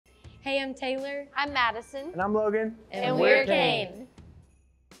Hey, I'm Taylor. I'm Madison. And I'm Logan. And we're CAIN.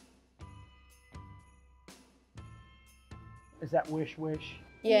 Is that Wish Wish?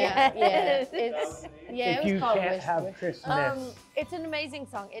 Yeah, Yes. yeah. It's yeah. If it was you called can't Wish have Wish. Christmas. It's an amazing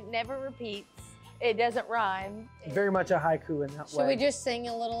song. It never repeats. It doesn't rhyme. Very much a haiku in that Should way. we just sing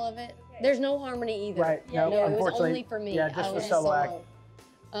a little of it? There's no harmony either. Right. Yeah, No, No, it was unfortunately. only for me. Yeah, just I for was solo act.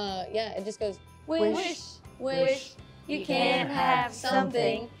 solo. Yeah, it just goes Wish, wish you can have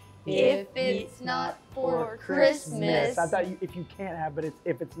something if it's not for Christmas. I thought if you can't have, but it's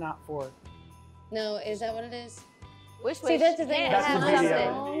if it's not for. No, is that what it is? Wish, See, that's the thing. can't That's have the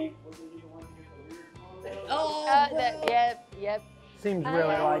video. something. Oh, Yep. Seems really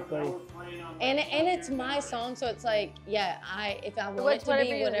likely. and it's my song, so it's like, yeah, if I want it to whatever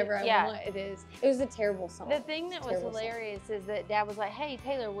be you- whatever I yeah. want, it is. It was a terrible song. The thing that was Terrible song. hilarious is that Dad was like, "Hey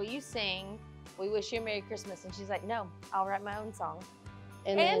Taylor, will you sing 'We Wish You a Merry Christmas'?" And she's like, "No, I'll write my own song."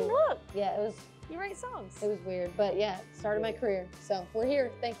 And And then, look, yeah, it you write songs. was weird, but yeah, started my career. So we're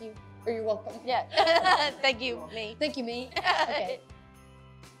here. Thank you, or you're welcome. Yeah. Thank you, me. Thank you, me. Okay.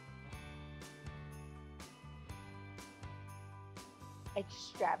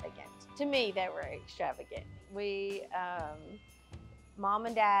 Extravagant. To me, they were extravagant. We, Mom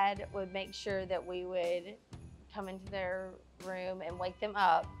and Dad would make sure that we would come into their room and wake them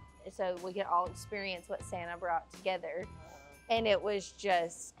up so we could all experience what Santa brought together. And it was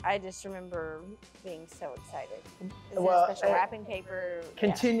just, I just remember being so excited. Well, Special wrapping paper.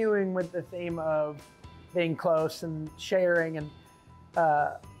 Continuing with the theme of being close and sharing, and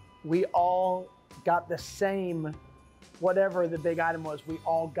we all got the same, whatever the big item was, we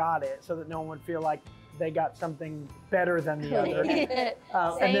all got it so that no one would feel like they got something better than the other.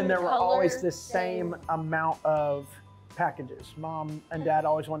 And then there were always color, the same amount of packages. Mom and Dad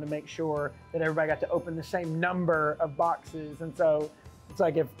always wanted to make sure that everybody got to open the same number of boxes. And so it's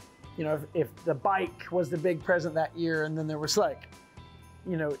like if the bike was the big present that year, and then there was like,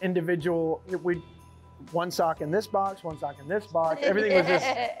 individual, one sock in this box, one sock in this box. Everything was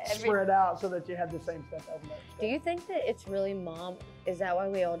just spread out so that you had the same stuff over there. Do you think that it's really Mom? Is that why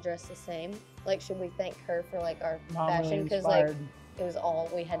we all dress the same? Like, should we thank her for like our fashion? Because like it was all,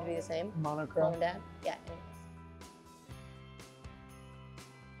 we had to be the same. Monochrome. Mom and Dad. Yeah. Anyways.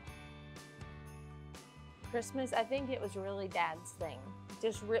 Christmas, I think it was really Dad's thing.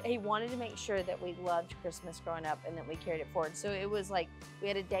 He wanted to make sure that we loved Christmas growing up and that we carried it forward. So it was like we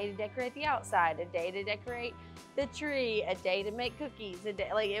had a day to decorate the outside, a day to decorate the tree, a day to make cookies,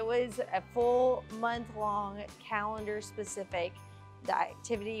 it was a full month-long calendar specific, the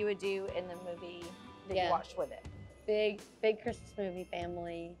activity you would do in the movie that you watched with it. Big Christmas movie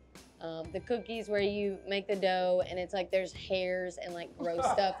family. The cookies where you make the dough and it's like there's hairs and like gross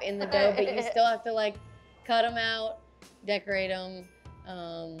stuff in the dough, but you still have to like cut them out, decorate them.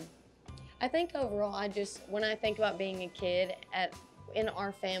 I think overall, when I think about being a kid in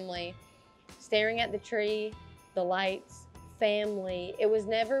our family, staring at the tree, the lights, family, it was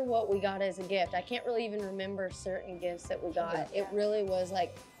never what we got as a gift. I can't really even remember certain gifts that we got. It really was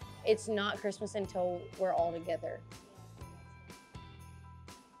like, it's not Christmas until we're all together.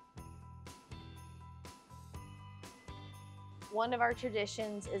 One of our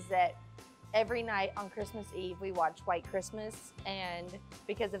traditions is that every night on Christmas Eve, we watch White Christmas, and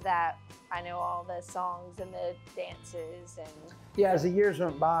because of that, I know all the songs and the dances. And yeah, as the years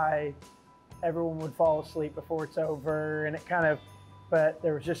went by, everyone would fall asleep before it's over, and but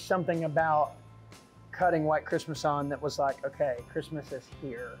there was just something about cutting White Christmas on that was like, okay, Christmas is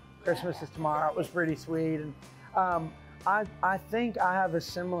here. Christmas is tomorrow. It was pretty sweet, and I think I have a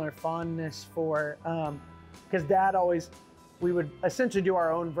similar fondness for, because Dad we would essentially do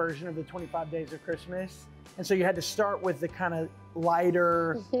our own version of the 25 Days of Christmas. And so you had to start with the kind of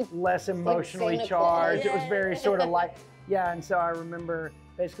lighter, less emotionally Santa charged. Claus. It was very sort of like, yeah. And so I remember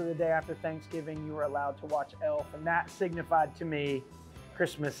basically the day after Thanksgiving, you were allowed to watch Elf. And that signified to me,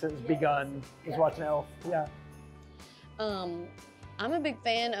 Christmas has begun, was watching Elf, yeah. I'm a big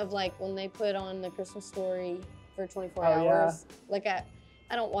fan of like when they put on the Christmas Story for 24 Oh, hours. Like I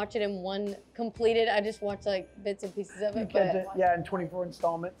don't watch it in one completed. I just watch like bits and pieces of it. But Yeah, in 24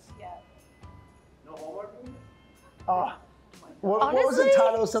 installments. yeah. No Hallmark movie? What was the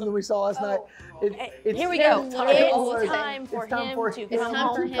title of something we saw last night? Here we go. It's It's time for It's time him for- to it's come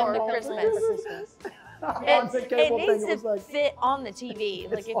time for home him for to come Christmas. home for Christmas. On the It cable needs thing, it was to like, fit on the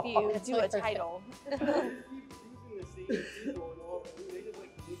TV, like if you It's do like a perfect. title.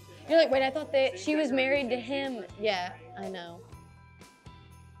 You're like, wait, I thought that she was married to him. Yeah, I know.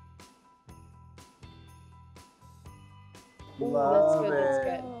 Ooh, Love that's good. That's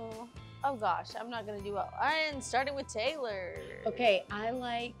it. good. Oh gosh, I'm not gonna do well. I'm starting with Taylor. Okay, I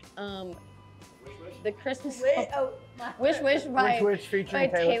like the Christmas Wait, song. oh, Wish Wish by Wish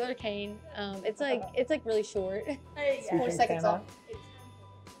featuring Taylor. Taylor CAIN. It's like really short. It's a Featuring 4-second Tana. song.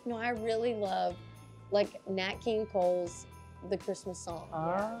 No, I really love like Nat King Cole's The Christmas Song.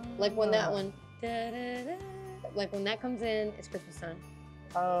 Like when that one, like when that comes in, it's Christmas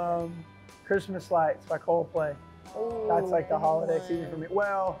time. Christmas Lights by Coldplay. Ooh, That's like the good holiday one. season for me.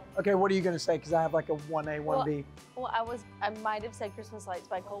 Well, okay, what are you gonna say? Because I have like a 1A, 1B. Well, I might have said Christmas Lights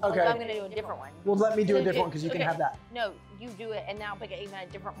by Coldplay, Okay. but I'm gonna do a different one. Well, let me do a different one because you can Okay. have that. No, you do it, and now pick even a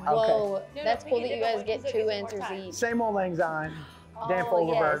different one. Okay. Whoa, No, that's pick cool a that you different guys one, get 'cause it 2 gives you more answers time. each. Same Old Lang Syne. Dan Oh,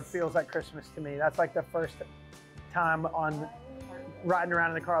 Fogelberg yes. feels like Christmas to me. That's like the first time on riding around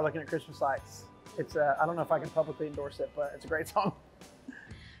in the car looking at Christmas lights. It's I don't know if I can publicly endorse it, but it's a great song.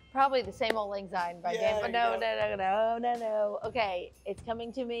 Probably the Same Old Lang Syne by Yeah, Dan. there you No. Okay, it's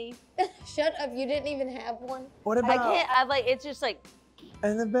coming to me. Shut up! You didn't even have one. What I about? can't. I like. It's just like.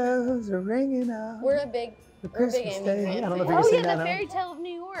 And the bells are ringing out. We're a big Christmas Amy Day. Grant I don't know if you fans. can Oh sing yeah, that. the huh? Fairy Tale of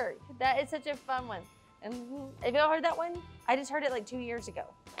New York. That is such a fun one. And have y'all heard that one? I just heard it like 2 years ago.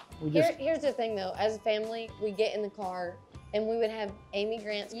 We just Here's the thing though, as a family, we get in the car and we would have Amy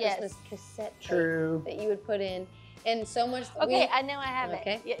Grant's Yes. Christmas cassette tape true. that you would put in, and so much. Okay, I know I have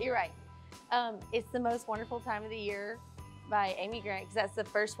Okay. it. Yeah, you're right. It's the Most Wonderful Time of the Year by Amy Grant, because that's the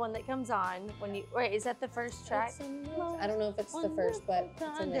first one that comes on when you. Wait, is that the first track? I don't know if it's the first, but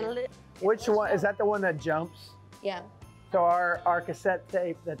it's in there. Which one is that? The one that jumps? Yeah. So our cassette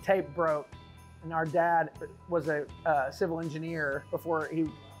tape, the tape broke, and our dad was a civil engineer before he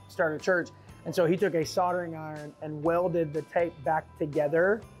started church, and so he took a soldering iron and welded the tape back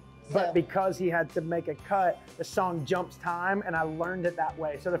together. But So- because he had to make a cut, the song jumps time, and I learned it that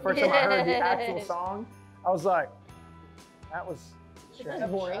way. So the first time I heard the actual song, I was like, that was strange. That's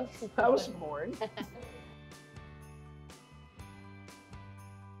boring. That was boring.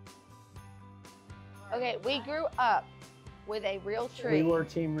 Okay, we grew up with a real tree. We were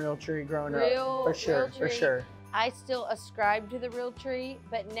Team Real Tree growing Real- up. For sure, real for tree. sure. I still ascribe to the real tree,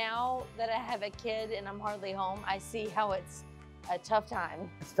 but now that I have a kid and I'm hardly home, I see how it's a tough time.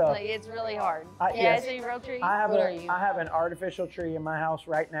 It's tough. Like, it's really hard. I- Yeah, yes. is it a real tree? I have What are you? I have an artificial tree in my house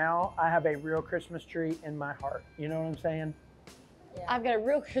right now. I have a real Christmas tree in my heart. You know what I'm saying? I've got a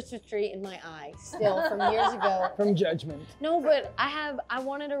real Christmas tree in my eye still from years ago. From judgment. No, but I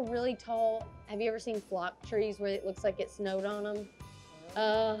wanted a really tall. Have you ever seen flock trees where it looks like it snowed on them?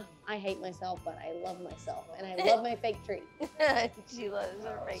 I hate myself, but I love myself, and I love my fake tree. She loves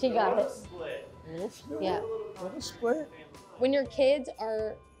her fake She got tree. it. Split. Yeah. Little split. When your kids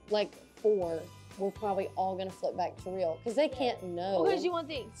are like 4, we're probably all gonna flip back to real because they can't know. Because you want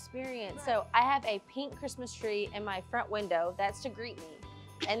the experience. So I have a pink Christmas tree in my front window. That's to greet me.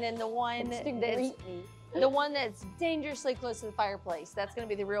 And then the one It's to that's greet me. the one that's dangerously close to the fireplace. That's gonna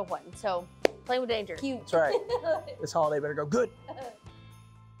be the real one. So playing with danger. Cute. That's right. This holiday better go good.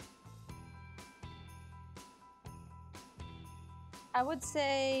 I would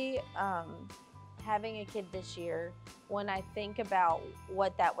say having a kid this year, when I think about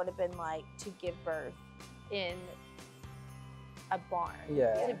what that would have been like to give birth in a barn.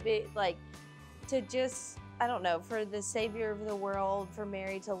 Yeah. To be like, to just, I don't know, for the savior of the world, for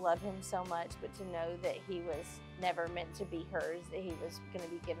Mary to love him so much, but to know that he was never meant to be hers, that he was going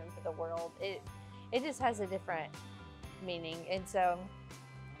to be given for the world. It just has a different meaning. And so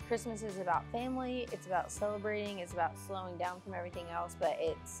Christmas is about family, it's about celebrating, it's about slowing down from everything else, but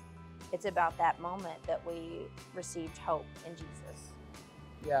it's about that moment that we received hope in Jesus.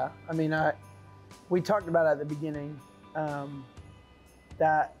 Yeah. I mean, we talked about at the beginning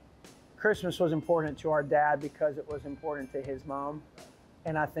that Christmas was important to our dad because it was important to his mom.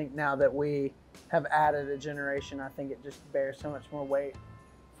 And I think now that we have added a generation, I think it just bears so much more weight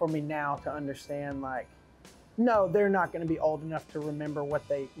for me now to understand, like, no, they're not going to be old enough to remember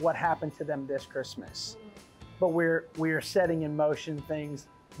what happened to them this Christmas. But we're setting in motion things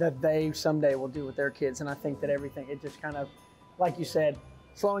that they someday will do with their kids. And I think that everything, it just kind of, like you said,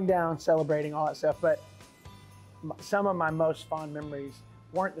 slowing down, celebrating, all that stuff. But some of my most fond memories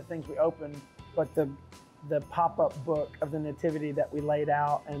weren't the things we opened, but the pop-up book of the nativity that we laid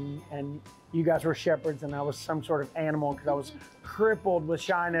out, and you guys were shepherds and I was some sort of animal because I was crippled with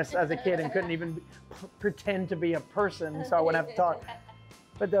shyness as a kid and couldn't even pretend to be a person, so I wouldn't have to talk.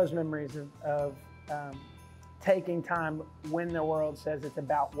 But those memories of taking time when the world says it's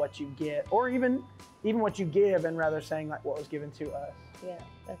about what you get, or even what you give, and rather saying like what was given to us. Yeah,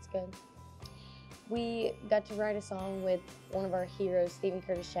 that's good. We got to write a song with one of our heroes, Stephen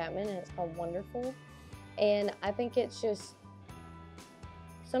Curtis Chapman, and it's called Wonderful. And I think it's just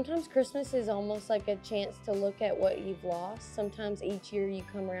Sometimes Christmas is almost like a chance to look at what you've lost. Sometimes each year you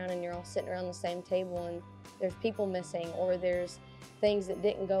come around and you're all sitting around the same table and there's people missing, or there's things that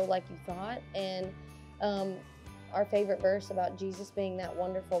didn't go like you thought. And our favorite verse about Jesus being that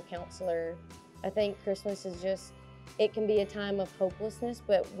wonderful counselor, I think Christmas is just, it can be a time of hopelessness,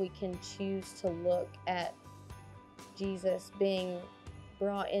 but we can choose to look at Jesus being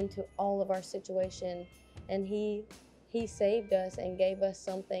brought into all of our situation, and he saved us and gave us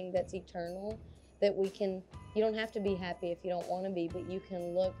something that's eternal, that we can, you don't have to be happy if you don't want to be, but you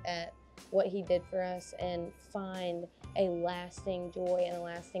can look at what he did for us and find a lasting joy and a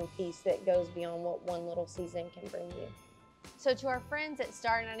lasting peace that goes beyond what one little season can bring you. So to our friends at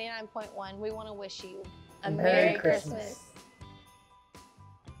Star 99.1, we want to wish you A Merry Merry Christmas. Christmas.